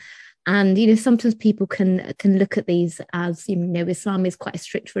on. And, sometimes people can look at these as, Islam is quite a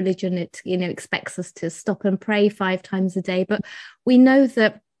strict religion. It, expects us to stop and pray 5 times a day. But we know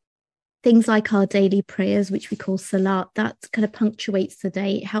that things like our daily prayers, which we call salat, that kind of punctuates the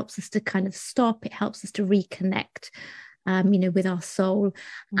day. It helps us to kind of stop. It helps us to reconnect, with our soul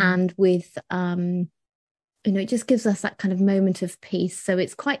and with, it just gives us that kind of moment of peace. So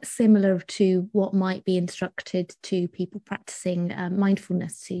it's quite similar to what might be instructed to people practicing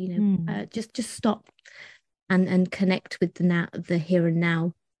mindfulness, to, just stop and connect with the here and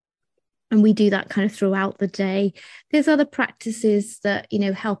now. And we do that kind of throughout the day. There's other practices that,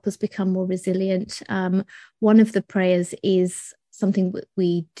 help us become more resilient. One of the prayers is something that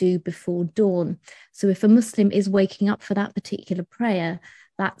we do before dawn. So if a Muslim is waking up for that particular prayer,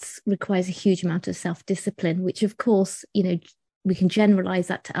 that requires a huge amount of self-discipline, which of course, we can generalize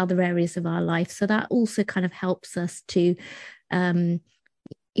that to other areas of our life. So that also kind of helps us to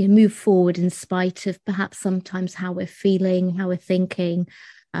move forward in spite of perhaps sometimes how we're feeling, how we're thinking.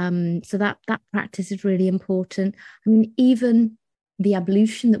 So that practice is really important. I mean, even the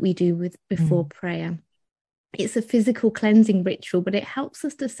ablution that we do before prayer, it's a physical cleansing ritual, but it helps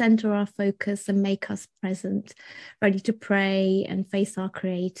us to center our focus and make us present, ready to pray and face our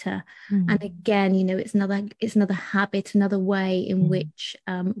Creator. And again, it's another habit, another way in which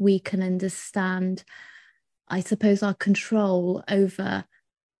we can understand, I suppose, our control over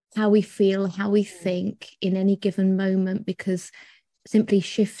how we feel, how we think in any given moment, because simply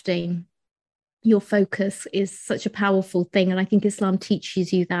shifting your focus is such a powerful thing. And I think Islam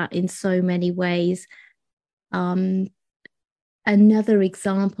teaches you that in so many ways. Another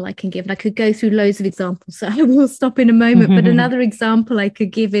example I can give, and I could go through loads of examples, so I will stop in a moment, but another example I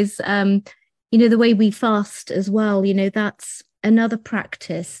could give is, the way we fast as well. That's another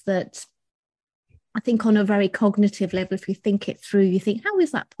practice that I think on a very cognitive level, if you think it through, you think, how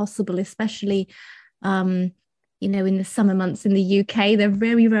is that possible? Especially, in the summer months in the UK, they're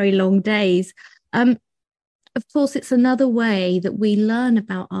very, very long days. Of course, it's another way that we learn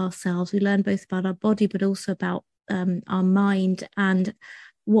about ourselves. We learn both about our body, but also about our mind and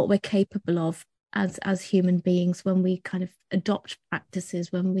what we're capable of. as human beings when we kind of adopt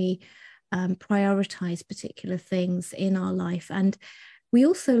practices, when we prioritize particular things in our life. And we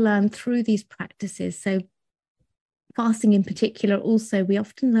also learn through these practices. So fasting in particular, also, we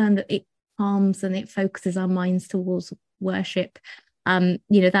often learn that it calms and it focuses our minds towards worship.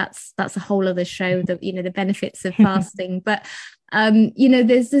 That's a whole other show, that, the benefits of fasting. But,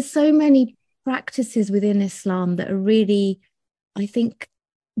 there's so many practices within Islam that are really, I think,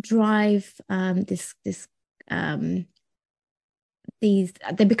 drive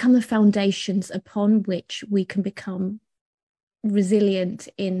they become the foundations upon which we can become resilient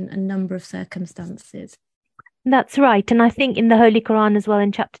in a number of circumstances. That's right. And I think in the Holy Quran as well,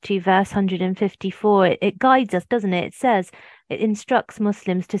 in chapter 2, verse 154, it guides us, doesn't it? It says, it instructs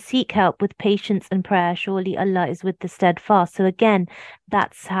Muslims to seek help with patience and prayer. Surely Allah is with the steadfast. So again,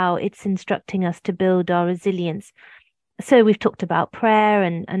 that's how it's instructing us to build our resilience. So we've talked about prayer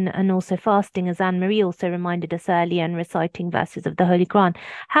and also fasting, as Anne-Marie also reminded us earlier, and reciting verses of the Holy Quran.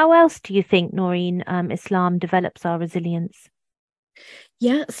 How else do you think, Noreen, Islam develops our resilience?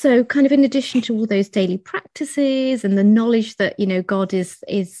 Yeah, so kind of in addition to all those daily practices and the knowledge that, God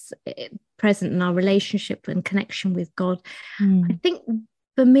is present in our relationship and connection with God, I think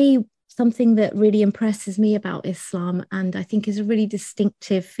for me, something that really impresses me about Islam, and I think is a really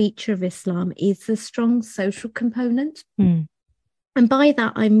distinctive feature of Islam, is the strong social component. And by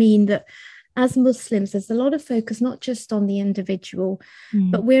that, I mean that as Muslims, there's a lot of focus not just on the individual,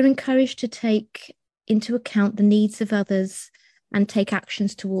 but we're encouraged to take into account the needs of others and take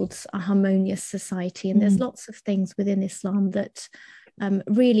actions towards a harmonious society. And there's lots of things within Islam that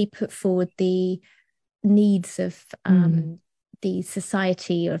really put forward the needs of the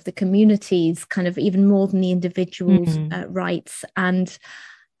society or of the communities, kind of even more than the individual's rights. And,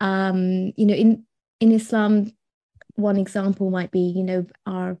 in Islam, one example might be,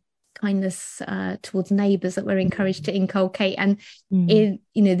 our kindness towards neighbours that we're encouraged to inculcate. And,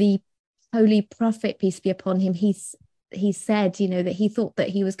 the Holy Prophet, peace be upon him, he said, that he thought that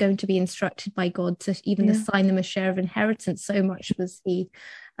he was going to be instructed by God to even assign them a share of inheritance. So much was he,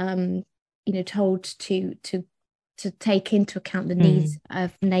 told to take into account the needs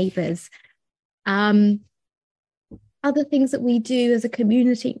of neighbours. Other things that we do as a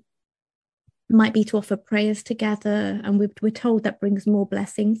community might be to offer prayers together, and we're told that brings more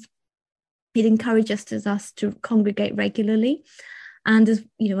blessings. It encourages us to congregate regularly. And as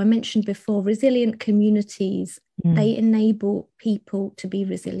I mentioned before, resilient communities, they enable people to be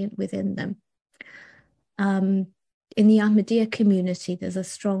resilient within them. In the Ahmadiyya community, there's a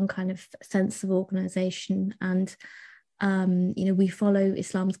strong kind of sense of organisation, and we follow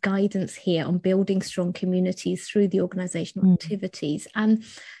Islam's guidance here on building strong communities through the organisational activities, and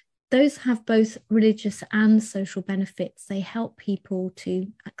those have both religious and social benefits. They help people to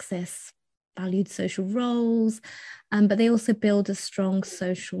access valued social roles, but they also build a strong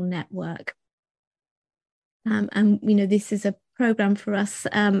social network. And this is a program for us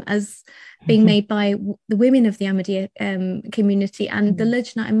as being made by the women of the Ahmadiyya community and the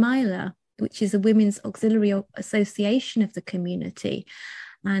Lajna Imaila, which is a women's auxiliary association of the community.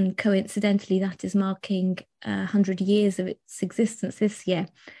 And coincidentally, that is marking 100 years of its existence this year.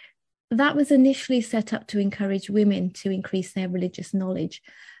 That was initially set up to encourage women to increase their religious knowledge.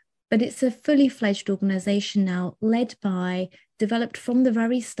 But it's a fully fledged organisation now, developed from the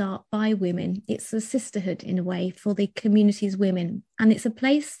very start by women. It's a sisterhood in a way for the community's women. And it's a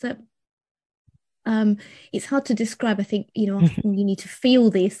place that it's hard to describe. I think, often you need to feel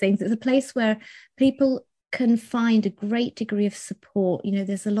these things. It's a place where people can find a great degree of support.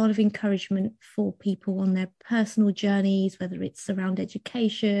 There's a lot of encouragement for people on their personal journeys, whether it's around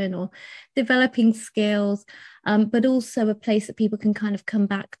education or developing skills, but also a place that people can kind of come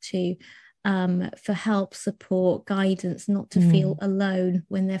back to for help, support, guidance, not to feel alone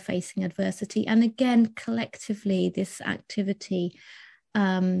when they're facing adversity. And again, collectively, this activity,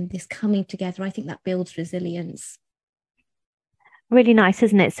 this coming together, I think that builds resilience. Really nice,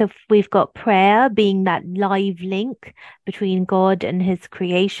 isn't it? So we've got prayer being that live link between God and his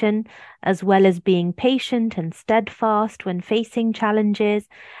creation, as well as being patient and steadfast when facing challenges,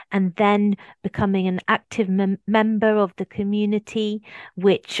 and then becoming an active member of the community,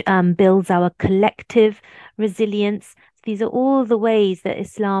 which builds our collective resilience. These are all the ways that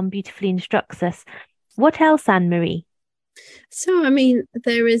Islam beautifully instructs us. What else, Anne-Marie? So,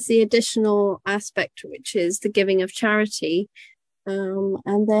 there is the additional aspect, which is the giving of charity.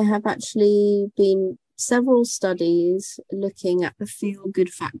 And there have actually been several studies looking at the feel-good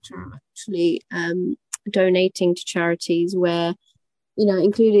factor of actually donating to charities, where,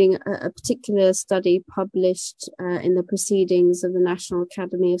 including a particular study published in the Proceedings of the National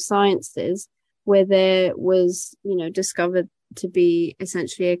Academy of Sciences, where there was, discovered to be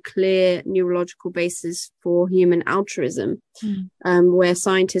essentially a clear neurological basis for human altruism, where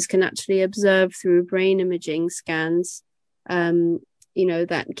scientists can actually observe through brain imaging scans,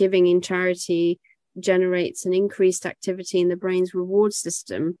 that giving in charity generates an increased activity in the brain's reward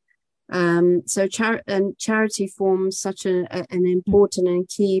system. So charity forms such an important and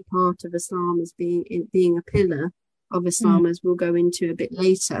key part of Islam as being a pillar of Islam, as we'll go into a bit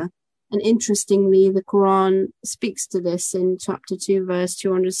later. And interestingly, the Quran speaks to this in chapter 2, verse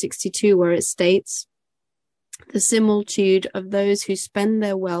 262, where it states, "The similitude of those who spend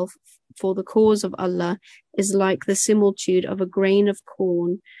their wealth for the cause of Allah is like the similitude of a grain of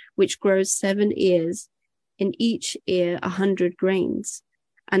corn, which grows 7 ears, in each ear 100 grains.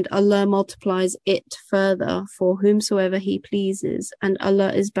 And Allah multiplies it further for whomsoever He pleases, and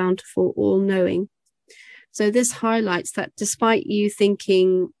Allah is bountiful, all-knowing." So this highlights that despite you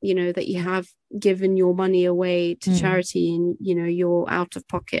thinking, that you have given your money away to charity and, you're out of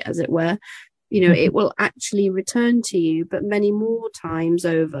pocket, as it were, it will actually return to you, but many more times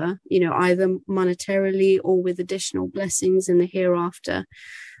over, either monetarily or with additional blessings in the hereafter.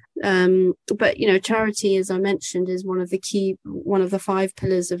 But charity, as I mentioned, is one of the 5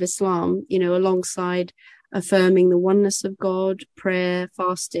 pillars of Islam, alongside affirming the oneness of God, prayer,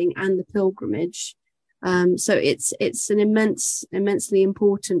 fasting, and the pilgrimage. So it's an immensely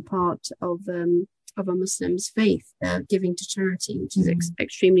important part of a Muslim's faith, giving to charity, which is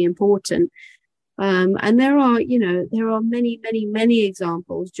extremely important. And there are many, many, many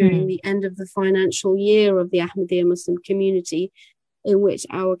examples during the end of the financial year of the Ahmadiyya Muslim community, in which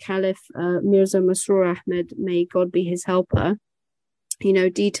our Caliph, Mirza Masroor Ahmad, may God be his helper,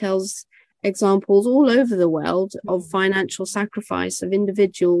 details examples all over the world of financial sacrifice of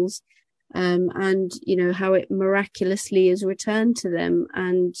individuals, and how it miraculously is returned to them,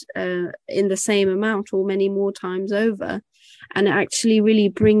 and in the same amount or many more times over. And it actually really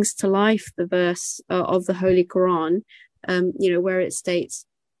brings to life the verse of the Holy Quran, where it states,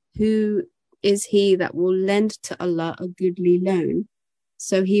 "Who is he that will lend to Allah a goodly loan?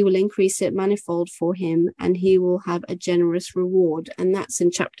 So He will increase it manifold for him, and he will have a generous reward." And that's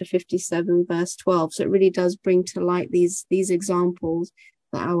in chapter 57, verse 12. So it really does bring to light these examples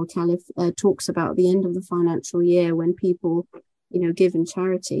that our Caliph talks about at the end of the financial year, when people, give in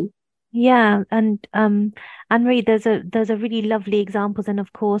charity. Yeah, and Anne-Marie, those are really lovely examples, and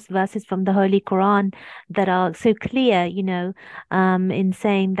of course verses from the Holy Quran that are so clear, in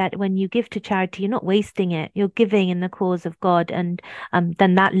saying that when you give to charity, you're not wasting it, you're giving in the cause of God, and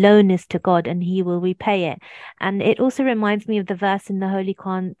then that loan is to God, and He will repay it. And it also reminds me of the verse in the Holy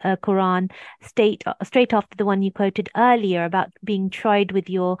Quran, straight after the one you quoted earlier about being tried with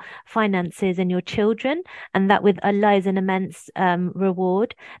your finances and your children, and that with Allah is an immense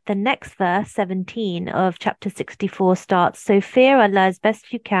reward. The next verse, 17 of chapter 64, starts, "So fear Allah as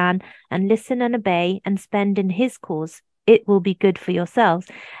best you can, and listen and obey, and spend in His cause. It will be good for yourselves."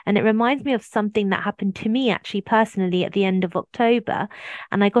 And it reminds me of something that happened to me actually personally at the end of October.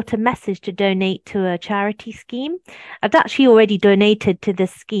 And I got a message to donate to a charity scheme. I've actually already donated to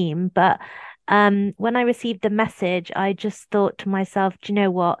this scheme, but when I received the message, I just thought to myself, do you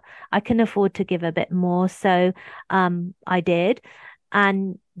know what? I can afford to give a bit more. So I did.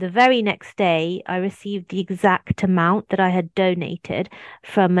 And the very next day, I received the exact amount that I had donated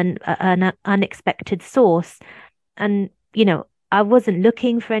from an unexpected source. And, I wasn't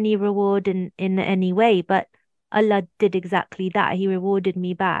looking for any reward in any way, but Allah did exactly that. He rewarded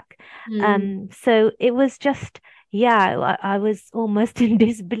me back. So it was just, I was almost in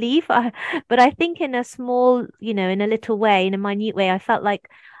disbelief. But I think in a small, in a little way, in a minute way, I felt like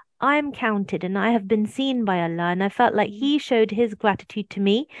I am counted and I have been seen by Allah, and I felt like He showed His gratitude to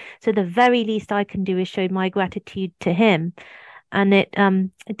me. So the very least I can do is show my gratitude to Him. And it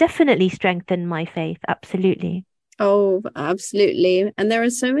definitely strengthened my faith. Absolutely. Oh, absolutely. And there are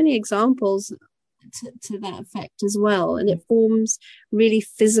so many examples to that effect as well. And it forms really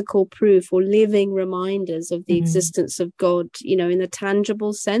physical proof or living reminders of the existence of God, in the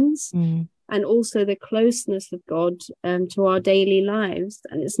tangible sense. And also the closeness of God to our daily lives.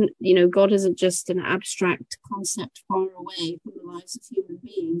 And it's, God isn't just an abstract concept far away from the lives of human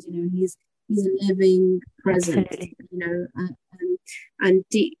beings. He's a living presence, and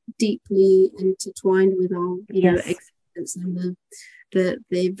deeply intertwined with our, existence and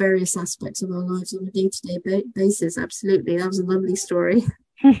the various aspects of our lives on a day-to-day basis. Absolutely. That was a lovely story.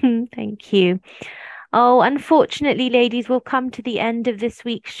 Thank you. Oh, unfortunately, ladies, we'll come to the end of this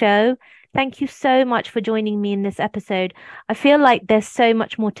week's show. Thank you so much for joining me in this episode. I feel like there's so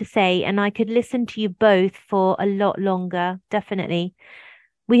much more to say, and I could listen to you both for a lot longer, definitely.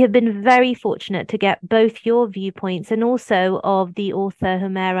 We have been very fortunate to get both your viewpoints and also of the author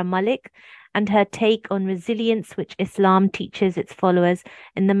Humaira Malik and her take on resilience, which Islam teaches its followers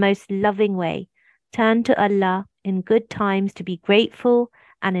in the most loving way. Turn to Allah in good times to be grateful,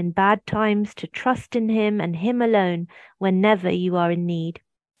 and in bad times to trust in Him and Him alone whenever you are in need.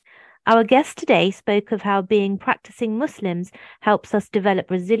 Our guest today spoke of how being practicing Muslims helps us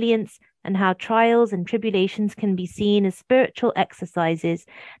develop resilience and how trials and tribulations can be seen as spiritual exercises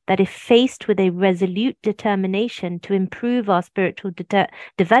that, if faced with a resolute determination to improve our spiritual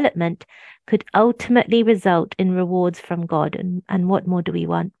development, could ultimately result in rewards from God. And what more do we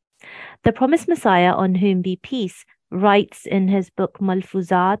want? The Promised Messiah, on whom be peace, writes in his book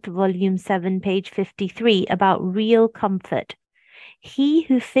Malfuzat, volume 7, page 53, about real comfort. He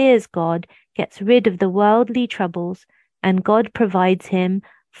who fears God gets rid of the worldly troubles, and God provides him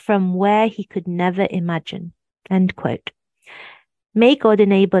from where he could never imagine. End quote. May God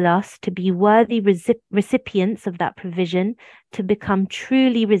enable us to be worthy recipients of that provision, to become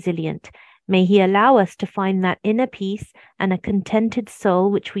truly resilient. May He allow us to find that inner peace and a contented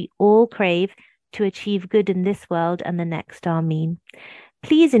soul which we all crave to achieve good in this world and the next. Ameen.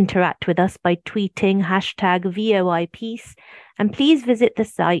 Please interact with us by tweeting #VOIPeace, and please visit the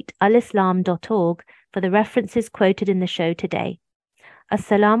site alislam.org for the references quoted in the show today.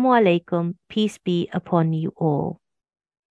 Assalamu alaikum, peace be upon you all.